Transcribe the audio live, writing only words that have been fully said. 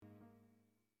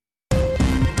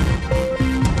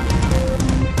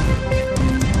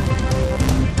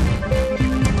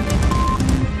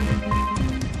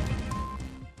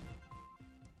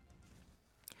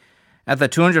At the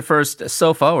 201st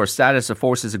SOFA, or Status of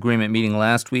Forces Agreement meeting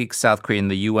last week, South Korea and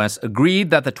the U.S. agreed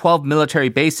that the 12 military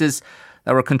bases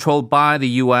that were controlled by the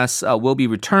U.S. Will be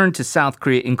returned to South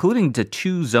Korea, including the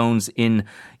 2 zones in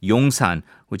Yongsan,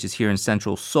 which is here in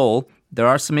central Seoul. There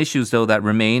are some issues, though, that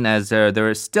remain, as there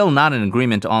is still not an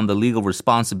agreement on the legal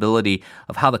responsibility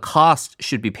of how the cost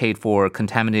should be paid for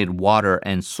contaminated water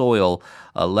and soil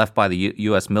left by the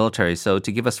U.S. military. So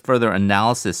to give us further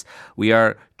analysis, we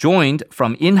are joined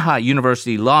from Inha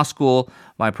University Law School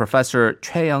by Professor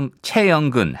Chae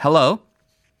Young-Geun. Hello.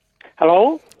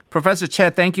 Hello. Professor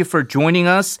Chae, thank you for joining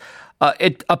us.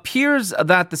 It appears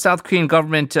that the South Korean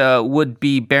government would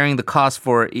be bearing the cost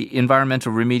for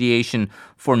environmental remediation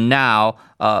for now,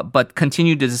 but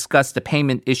continue to discuss the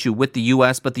payment issue with the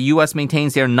U.S., but the U.S.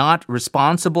 maintains they're not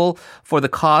responsible for the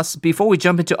costs. Before we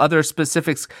jump into other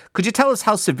specifics, could you tell us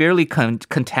how severely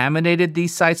contaminated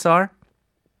these sites are?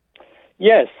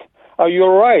 Yes,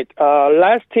 you're right.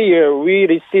 Last year, we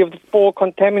received 4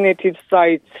 contaminated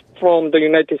sites from the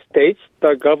United States.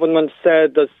 The government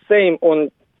said the same on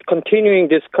continuing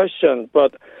discussion,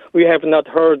 but we have not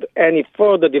heard any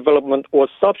further development or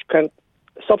subsequent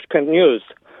news.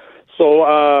 So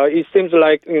it seems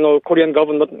like Korean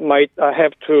government might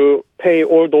have to pay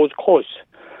all those costs.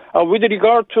 With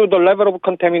regard to the level of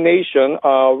contamination,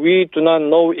 we do not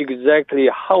know exactly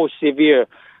how severe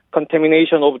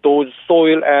contamination of those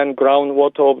soil and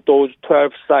groundwater of those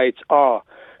 12 sites are,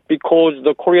 because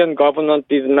the Korean government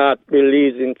did not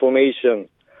release information.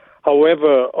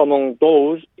 However, among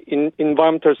those,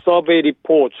 environmental survey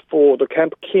reports for the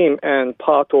Camp Kim and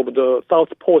part of the South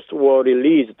Post were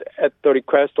released at the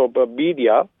request of the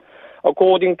media.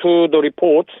 According to the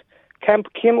report, Camp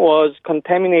Kim was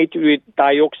contaminated with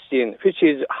dioxin, which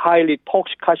is highly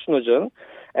toxic carcinogen,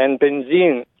 and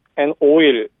benzene and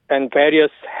oil and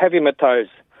various heavy metals,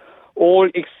 all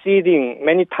exceeding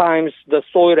many times the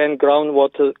soil and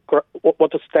groundwater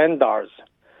water standards.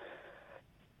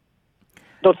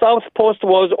 The South Post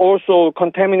was also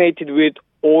contaminated with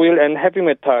oil and heavy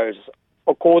metals.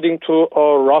 According to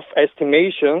a rough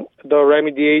estimation, the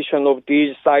remediation of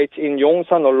these sites in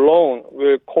Yongsan alone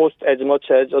will cost as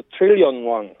much as 1 trillion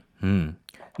won.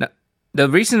 Now, the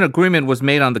recent agreement was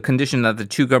made on the condition that the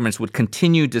 2 governments would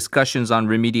continue discussions on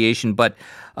remediation, but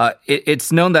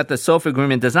it's known that the SOFA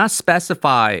agreement does not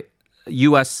specify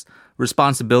U.S.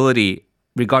 responsibility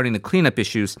regarding the cleanup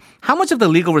issues. How much of the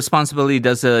legal responsibility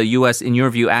does the U.S., in your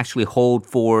view, actually hold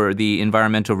for the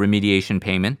environmental remediation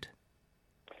payment?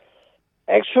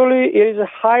 Actually, it is a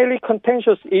highly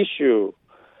contentious issue.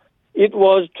 It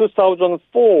was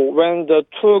 2004 when the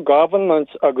 2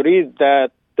 governments agreed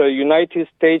that the United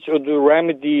States would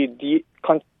remedy the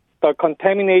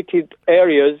contaminated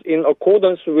areas in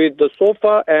accordance with the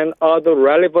SOFA and other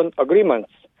relevant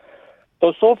agreements.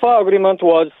 The SOFA agreement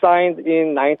was signed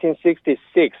in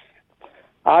 1966.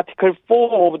 Article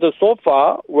 4 of the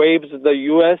SOFA waives the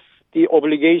U.S. the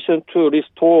obligation to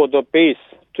restore the base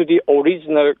to the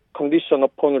original condition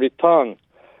upon return.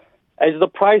 As the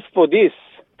price for this,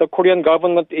 the Korean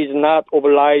government is not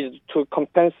obliged to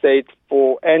compensate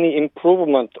for any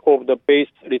improvement of the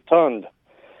base returned.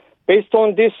 Based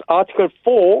on this Article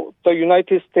 4, the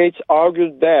United States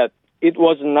argued that it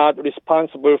was not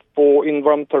responsible for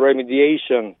environmental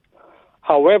remediation.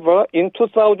 However, in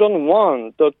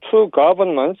 2001, the 2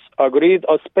 governments agreed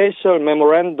a special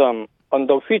memorandum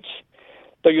under which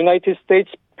the United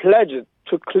States pledged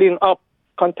to clean up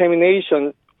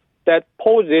contamination that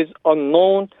poses a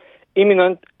known,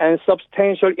 imminent, and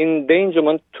substantial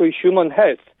endangerment to human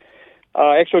health.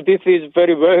 Actually, this is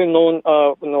very well-known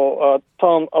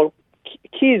term of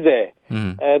KIZE.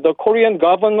 The Korean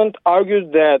government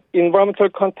argued that environmental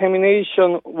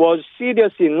contamination was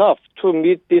serious enough to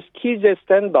meet this KIZE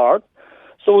standard,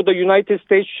 so the United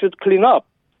States should clean up.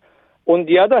 On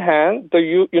the other hand,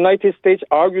 the United States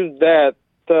argued that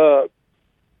the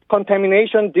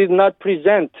contamination did not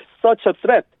present such a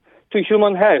threat to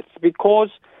human health because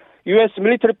U.S.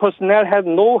 military personnel had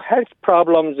no health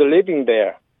problems living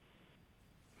there.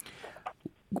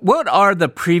 What are the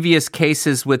previous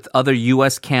cases with other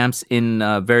U.S. camps in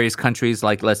various countries,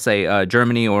 like, let's say,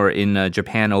 Germany or in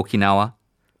Japan, Okinawa?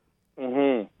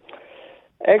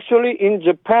 Actually, in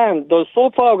Japan, the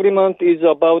SOFA agreement is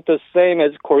about the same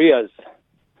as Korea's.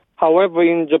 However,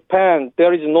 in Japan,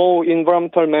 there is no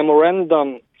environmental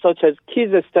memorandum such as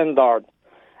KIZE standard,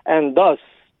 and thus,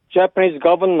 Japanese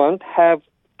government have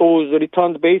those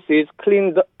returned bases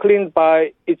cleaned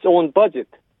by its own budget.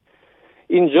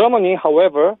 In Germany,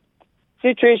 however,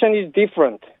 situation is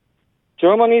different.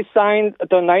 Germany signed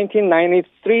the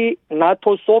 1993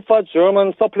 NATO SOFA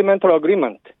German Supplemental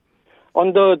Agreement.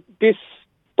 Under this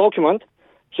document,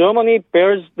 Germany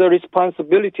bears the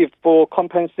responsibility for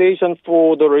compensation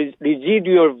for the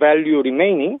residual value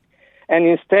remaining, and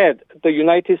instead, the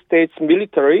United States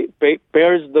military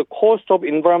bears the cost of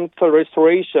environmental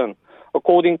restoration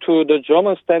according to the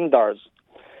German standards.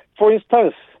 For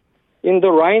instance, in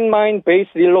the Rhine mine base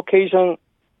relocation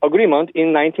agreement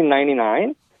in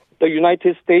 1999, the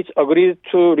United States agreed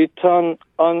to return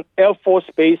an Air Force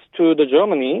base to the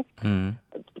Germany.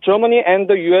 Germany and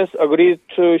the U.S. agreed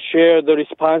to share the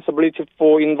responsibility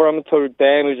for environmental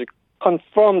damage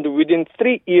confirmed within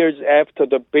 3 years after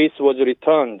the base was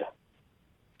returned.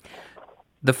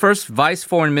 The first Vice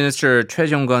Foreign Minister, Chae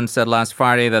Young-Geun, said last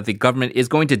Friday that the government is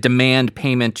going to demand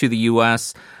payment to the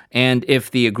U.S., and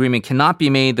if the agreement cannot be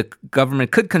made, the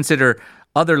government could consider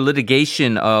other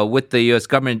litigation with the U.S.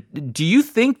 government. Do you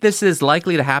think this is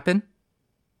likely to happen?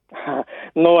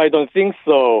 No, I don't think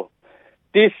so.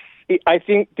 I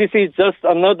think this is just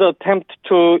another attempt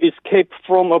to escape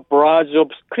from a barrage of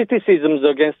criticisms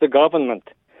against the government.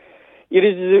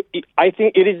 I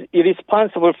think it is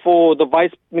irresponsible for the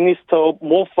Vice Minister of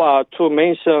MOFA to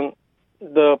mention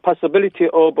the possibility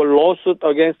of a lawsuit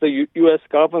against the U.S.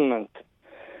 government.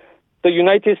 The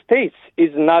United States is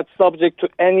not subject to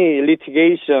any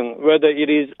litigation, whether it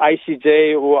is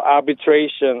ICJ or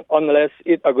arbitration, unless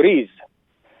it agrees.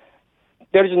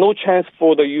 There is no chance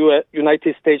for the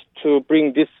United States to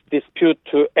bring this dispute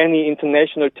to any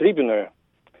international tribunal.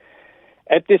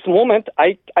 At this moment,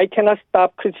 I cannot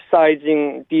stop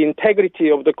criticizing the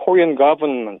integrity of the Korean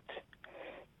government.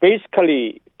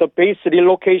 Basically, the base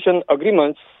relocation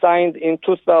agreements signed in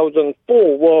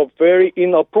 2004 were very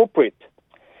inappropriate.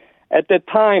 At that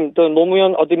time, the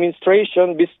Nomu현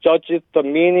administration misjudged the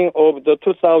meaning of the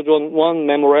 2001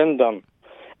 memorandum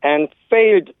and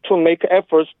failed to make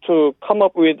efforts to come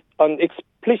up with an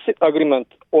explicit agreement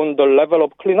on the level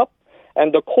of cleanup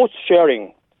and the cost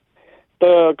sharing.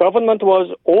 The government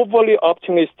was overly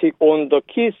optimistic on the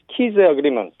Kize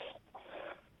agreement.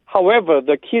 However,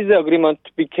 the Kize agreement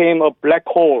became a black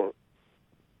hole.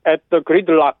 At the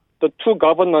gridlock, the two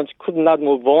governments could not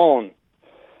move on.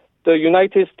 The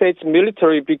United States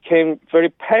military became very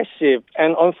passive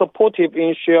and unsupportive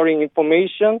in sharing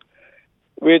information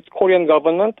with Korean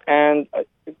government and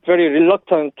very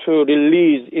reluctant to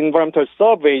release environmental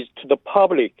surveys to the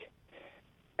public.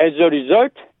 As a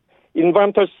result,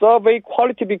 environmental survey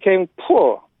quality became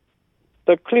poor.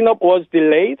 The cleanup was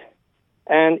delayed,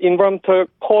 and environmental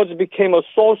costs became a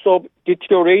source of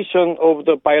deterioration of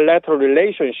the bilateral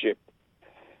relationship.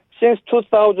 Since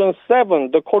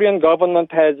 2007, the Korean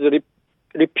government has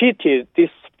repeated this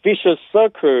vicious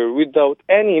circle without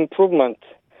any improvement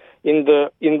in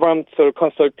the environmental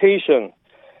consultation.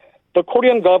 The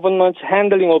Korean government's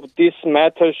handling of this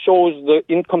matter shows the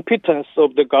incompetence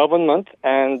of the government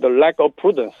and the lack of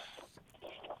prudence.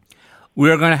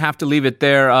 We're going to have to leave it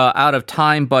there out of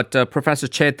time, but Professor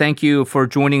Chae, thank you for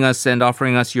joining us and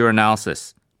offering us your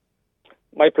analysis.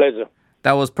 My pleasure.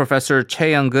 That was Professor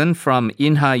Chae Young-Geun from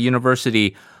Inha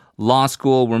University Law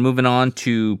School. We're moving on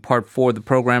to part 4 of the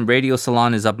program. Radio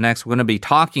Salon is up next. We're going to be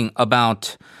talking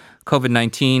about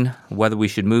COVID-19, whether we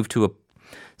should move to a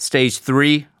stage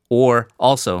 3 or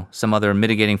also some other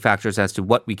mitigating factors as to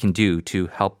what we can do to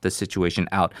help the situation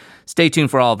out. Stay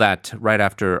tuned for all that right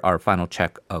after our final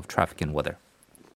check of traffic and weather.